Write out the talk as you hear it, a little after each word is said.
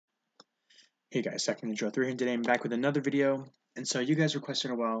Hey guys, Second Intro 3 and today I'm back with another video. And so you guys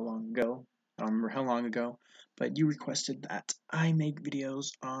requested a while long ago, I don't remember how long ago, but you requested that I make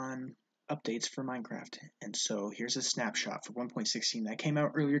videos on updates for Minecraft. And so here's a snapshot for 1.16 that came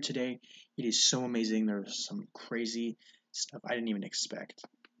out earlier today. It is so amazing. There's some crazy stuff I didn't even expect.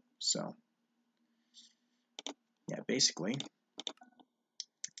 So yeah, basically,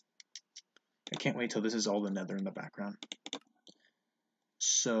 I can't wait till this is all the nether in the background.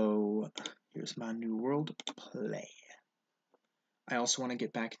 So here's my new world play. I also want to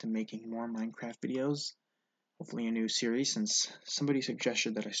get back to making more Minecraft videos, hopefully a new series, since somebody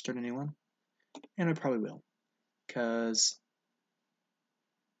suggested that I start a new one, and I probably will, because,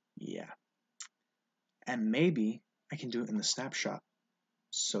 yeah, and maybe I can do it in the snapshot,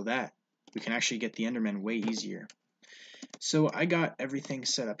 so that we can actually get the Enderman way easier. So I got everything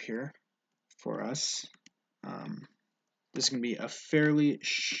set up here for us. This is going to be a fairly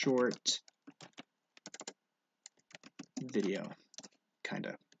short video, kind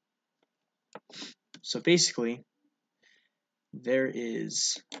of. So basically, there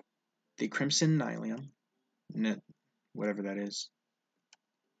is the Crimson Nylium, whatever that is.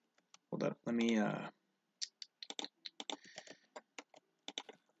 Hold up, let me,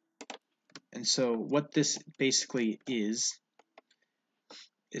 and so what this basically is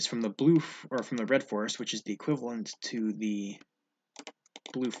from the blue, or from the red forest, which is the equivalent to the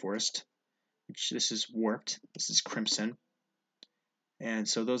blue forest, which this is warped, this is crimson, and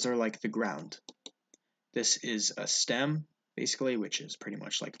so those are like the ground. This is a stem, basically, which is pretty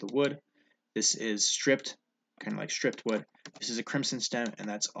much like the wood. This is stripped, kind of like stripped wood. This is a crimson stem, and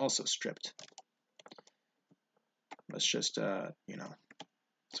that's also stripped. Let's just, that's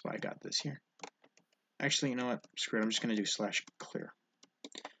why I got this here. Actually, you know what? Screw it, I'm just going to do /clear.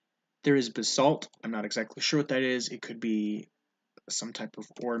 There is basalt. I'm not exactly sure what that is. It could be some type of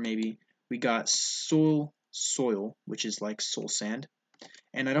ore, maybe. We got soil, which is like soul sand.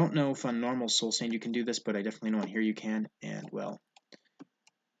 And I don't know if on normal soul sand you can do this, but I definitely know on here you can. And, well,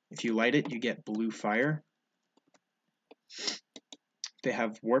 if you light it, you get blue fire. They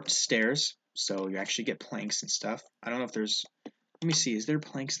have warped stairs, so you actually get planks and stuff. I don't know if there's... Let me see, is there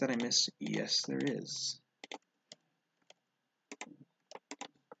planks that I missed? Yes, there is.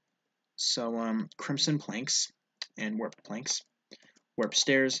 So, crimson planks and warped planks. Warped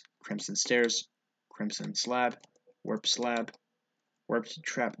stairs, crimson slab, warped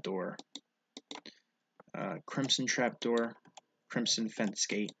trapdoor, crimson trapdoor, crimson fence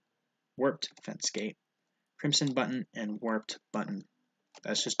gate, warped fence gate, crimson button, and warped button.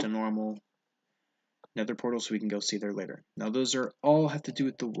 That's just a normal nether portal, so we can go see there later. Now those are all have to do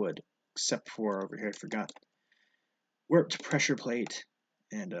with the wood, except for over here, I forgot. Warped pressure plate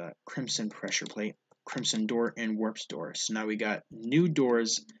and crimson pressure plate, crimson door, and warped door. So now we got new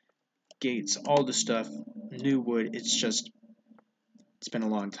doors, gates, all the stuff, new wood. It's been a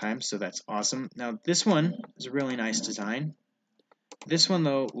long time, so that's awesome. Now this one is a really nice design. This one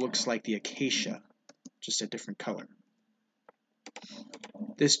though looks like the acacia, just a different color.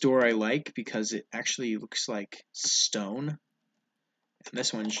 This door I like because it actually looks like stone, and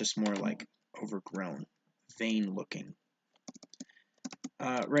this one's just more like overgrown, vein looking.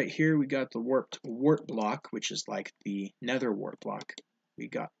 Right here we got the warped wart block, which is like the nether wart block. We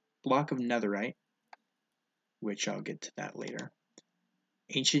got block of netherite, which I'll get to that later.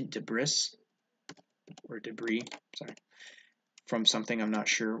 Ancient debris, sorry, from something I'm not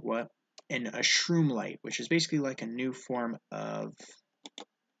sure what. And a shroom light, which is basically like a new form of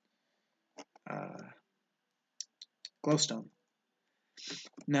glowstone.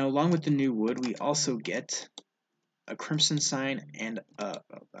 Now, along with the new wood, we also get a crimson sign and a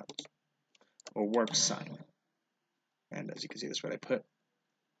warped sign. And as you can see, that's what I put.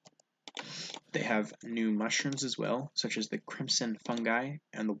 They have new mushrooms as well, such as the crimson fungi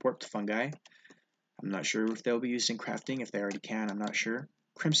and the warped fungi. I'm not sure if they'll be used in crafting. If they already can, I'm not sure.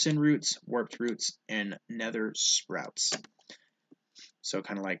 Crimson roots, warped roots, and nether sprouts. So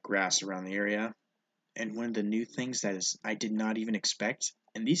kind of like grass around the area. And one of the new things that I did not even expect,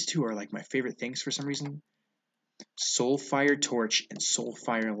 and these two are like my favorite things for some reason, Soulfire torch and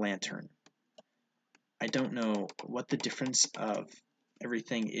Soulfire lantern. I don't know what the difference of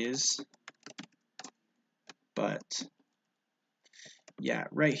everything is, but yeah,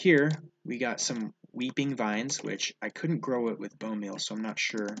 right here we got some weeping vines, which I couldn't grow it with bone meal, so I'm not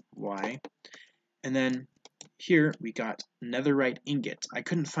sure why. And then here we got netherite ingot. I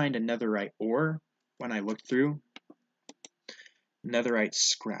couldn't find a netherite ore when I looked through. Netherite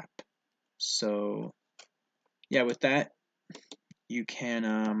scrap. So yeah, with that you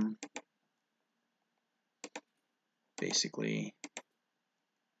can basically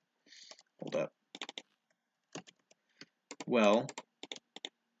Hold up. Well,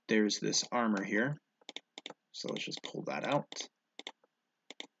 there's this armor here. So let's just pull that out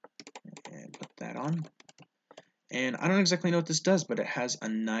and put that on. And I don't exactly know what this does, but it has a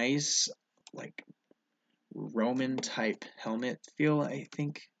nice, like, Roman type helmet feel, I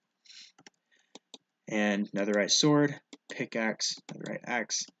think. And netherite sword, pickaxe, netherite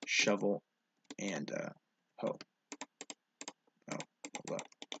axe, shovel, and hoe. Oh, hold up.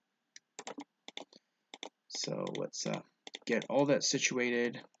 So let's get all that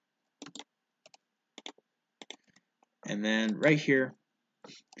situated. And then right here,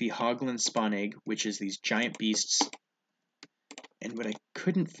 the Hoglin spawn egg, which is these giant beasts. And what I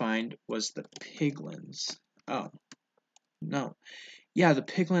couldn't find was the piglins. Oh, no. Yeah, the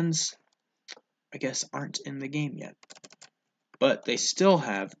piglins, I guess, aren't in the game yet. But they still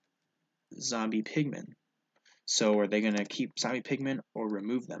have zombie pigmen. So are they going to keep zombie pigmen or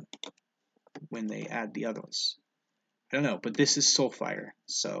remove them when they add the other ones? I don't know, but this is Soulfire.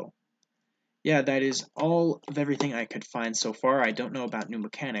 So, yeah, that is all of everything I could find so far. I don't know about new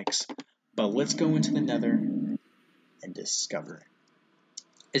mechanics, but let's go into the Nether and discover.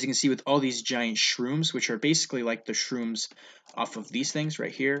 As you can see with all these giant shrooms, which are basically like the shrooms off of these things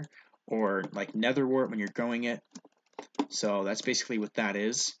right here, or like nether wart when you're growing it. So that's basically what that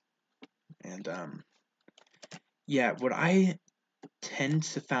is. And yeah, what I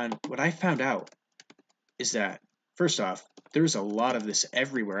found out is that, first off, there's a lot of this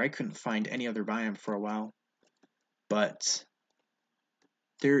everywhere. I couldn't find any other biome for a while, but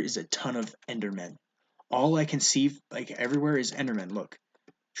there is a ton of Endermen. All I can see, like everywhere, is Endermen. Look.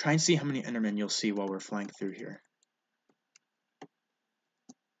 Try and see how many Endermen you'll see while we're flying through here.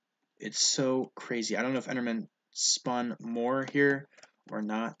 It's so crazy. I don't know if Endermen spawn more here or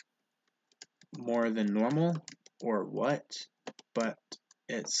not, more than normal or what, but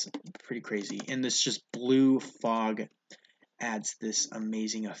it's pretty crazy. And this just blue fog adds this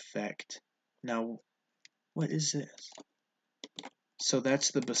amazing effect. Now, what is this? So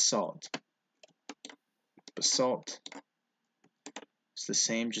that's the basalt. Basalt. It's the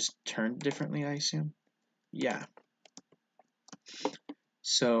same, just turned differently, I assume. Yeah.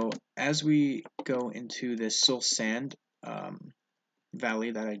 So as we go into this soul sand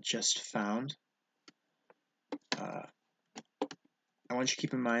valley that I just found, I want you to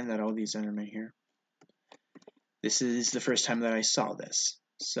keep in mind that all these Endermen here, this is the first time that I saw this.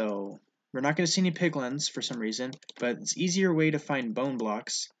 So we're not going to see any piglins for some reason, but it's an easier way to find bone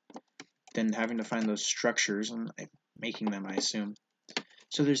blocks than having to find those structures and making them, I assume.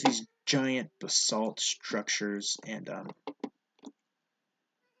 So there's these giant basalt structures, and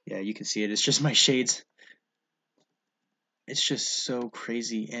yeah, you can see it. It's just my shades. It's just so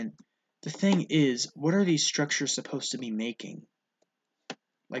crazy. And the thing is, what are these structures supposed to be making?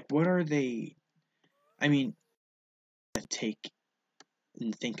 Like, what are they? I mean, take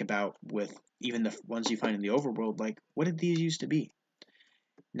and think about with even the ones you find in the overworld, like, what did these used to be?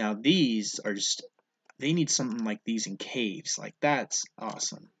 Now, these are just, they need something like these in caves. Like, that's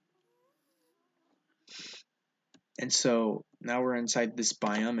awesome. And so now we're inside this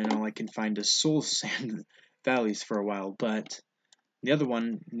biome, and all I can find is soul sand valleys for a while. But the other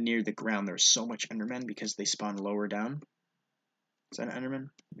one near the ground, there's so much Endermen because they spawn lower down. Is that an Enderman?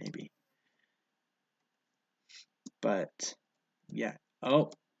 Maybe. But yeah.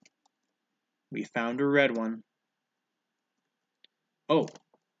 Oh, we found a red one. Oh,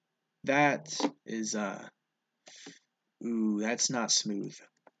 that is ooh, that's not smooth.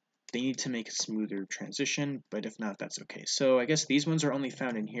 They need to make a smoother transition, but if not, that's okay. So I guess these ones are only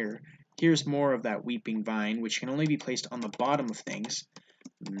found in here. Here's more of that weeping vine, which can only be placed on the bottom of things,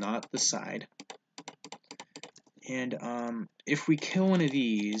 not the side. And if we kill one of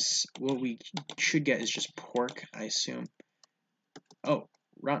these, what we should get is just pork, I assume. Oh,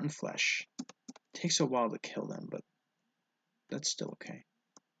 rotten flesh. Takes a while to kill them, but that's still okay.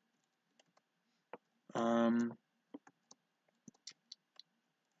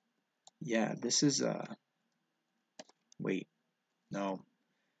 Yeah, this is wait, no.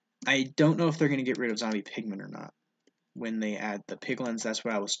 I don't know if they're gonna get rid of zombie pigmen or not. When they add the piglins, that's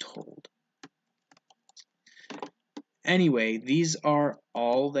what I was told. Anyway, these are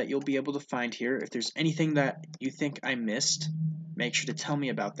all that you'll be able to find here. If there's anything that you think I missed, make sure to tell me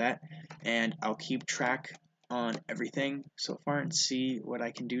about that, and I'll keep track on everything so far and see what I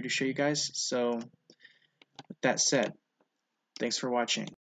can do to show you guys. So, with that said, thanks for watching.